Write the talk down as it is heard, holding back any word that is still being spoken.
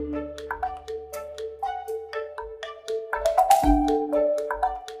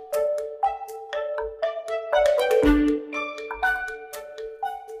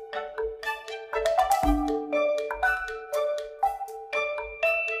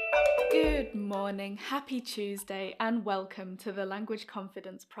Good morning, happy Tuesday, and welcome to the Language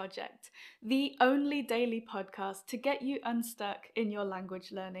Confidence Project, the only daily podcast to get you unstuck in your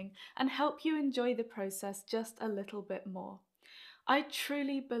language learning and help you enjoy the process just a little bit more. I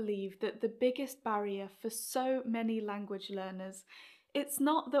truly believe that the biggest barrier for so many language learners, it's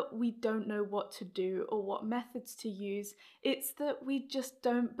not that we don't know what to do or what methods to use, it's that we just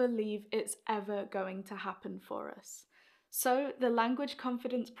don't believe it's ever going to happen for us. So, the Language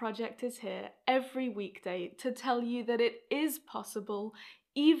Confidence Project is here every weekday to tell you that it is possible,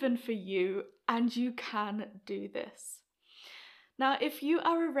 even for you, and you can do this. Now, if you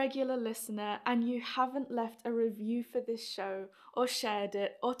are a regular listener and you haven't left a review for this show, or shared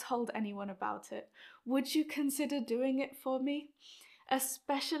it, or told anyone about it, would you consider doing it for me?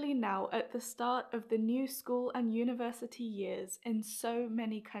 Especially now at the start of the new school and university years in so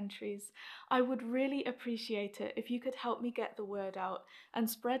many countries, I would really appreciate it if you could help me get the word out and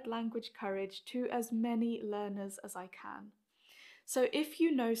spread language courage to as many learners as I can. So if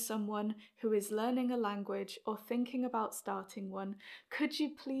you know someone who is learning a language or thinking about starting one, could you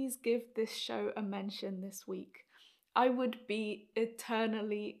please give this show a mention this week? I would be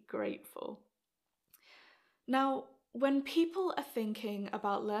eternally grateful. Now, when people are thinking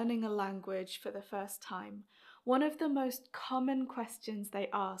about learning a language for the first time, one of the most common questions they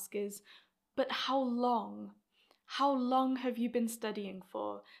ask is, but how long? How long have you been studying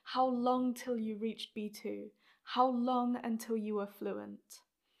for? How long till you reached B2? How long until you are fluent?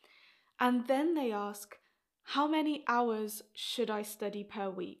 And then they ask, how many hours should I study per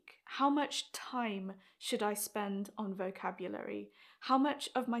week? How much time should I spend on vocabulary? How much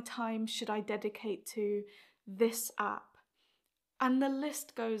of my time should I dedicate to this app? And the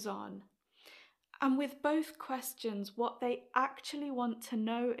list goes on. And with both questions, what they actually want to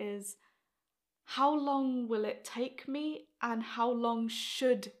know is, how long will it take me and how long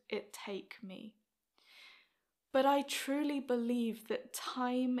should it take me? But I truly believe that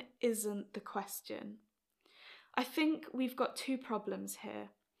time isn't the question. I think we've got two problems here.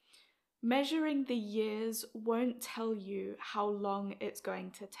 Measuring the years won't tell you how long it's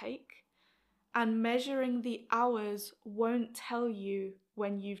going to take, and measuring the hours won't tell you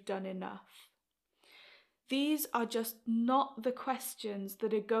when you've done enough. These are just not the questions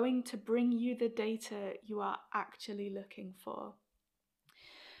that are going to bring you the data you are actually looking for.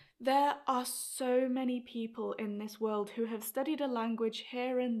 There are so many people in this world who have studied a language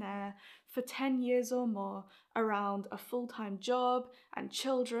here and there for 10 years or more around a full-time job and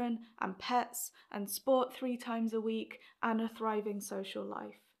children and pets and sport 3 times a week and a thriving social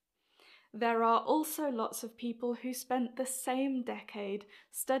life. There are also lots of people who spent the same decade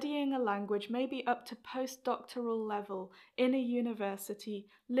studying a language, maybe up to postdoctoral level in a university,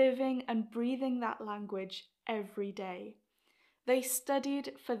 living and breathing that language every day. They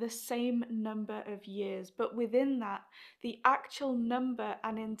studied for the same number of years, but within that, the actual number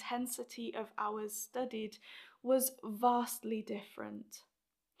and intensity of hours studied was vastly different.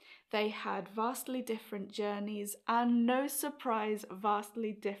 They had vastly different journeys and, no surprise,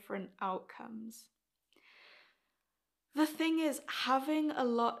 vastly different outcomes. The thing is, having a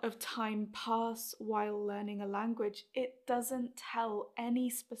lot of time pass while learning a language, it doesn't tell any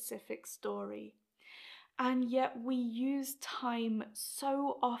specific story. And yet we use time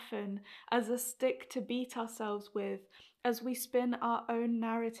so often as a stick to beat ourselves with as we spin our own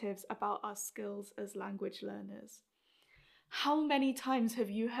narratives about our skills as language learners. How many times have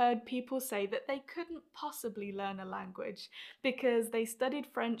you heard people say that they couldn't possibly learn a language because they studied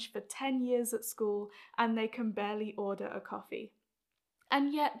French for 10 years at school and they can barely order a coffee?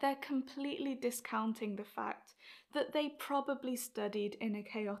 And yet they're completely discounting the fact that they probably studied in a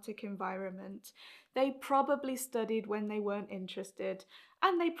chaotic environment. They probably studied when they weren't interested,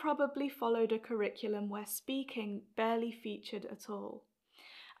 and they probably followed a curriculum where speaking barely featured at all.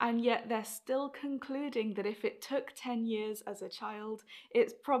 And yet they're still concluding that if it took 10 years as a child,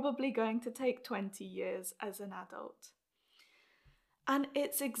 it's probably going to take 20 years as an adult. And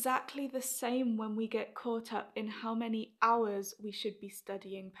it's exactly the same when we get caught up in how many hours we should be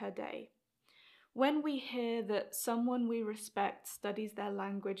studying per day. When we hear that someone we respect studies their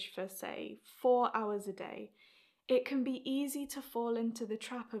language for, say, 4 hours a day, it can be easy to fall into the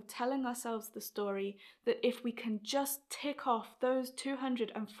trap of telling ourselves the story that if we can just tick off those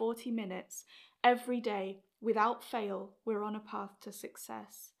 240 minutes every day without fail, we're on a path to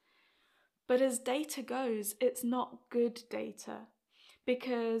success. But as data goes, it's not good data.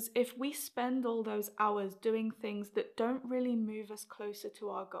 Because if we spend all those hours doing things that don't really move us closer to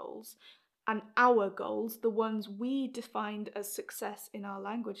our goals, and our goals, the ones we defined as success in our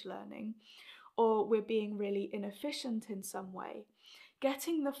language learning, or we're being really inefficient in some way,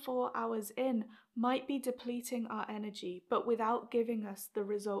 Getting the 4 hours in might be depleting our energy, but without giving us the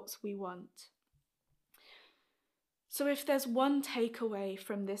results we want. So if there's one takeaway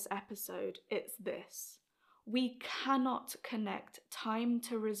from this episode, it's this. We cannot connect time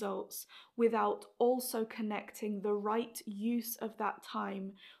to results without also connecting the right use of that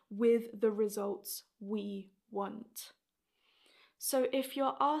time with the results we want. So if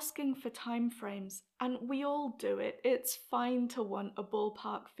you're asking for timeframes, and we all do it, it's fine to want a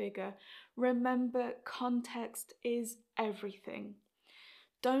ballpark figure. Remember, context is everything.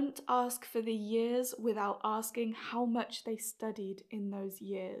 Don't ask for the years without asking how much they studied in those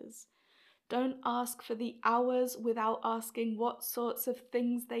years. Don't ask for the hours without asking what sorts of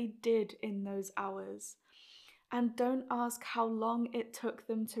things they did in those hours. And don't ask how long it took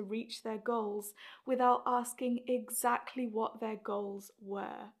them to reach their goals without asking exactly what their goals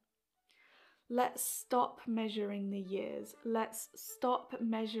were. Let's stop measuring the years, let's stop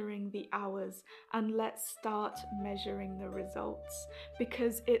measuring the hours, and let's start measuring the results,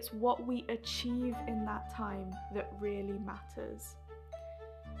 because it's what we achieve in that time that really matters.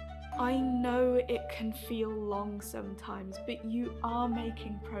 I know it can feel long sometimes, but you are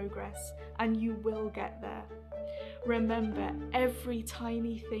making progress and you will get there. Remember, every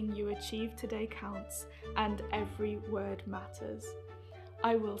tiny thing you achieve today counts, and every word matters.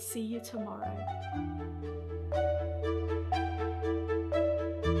 I will see you tomorrow.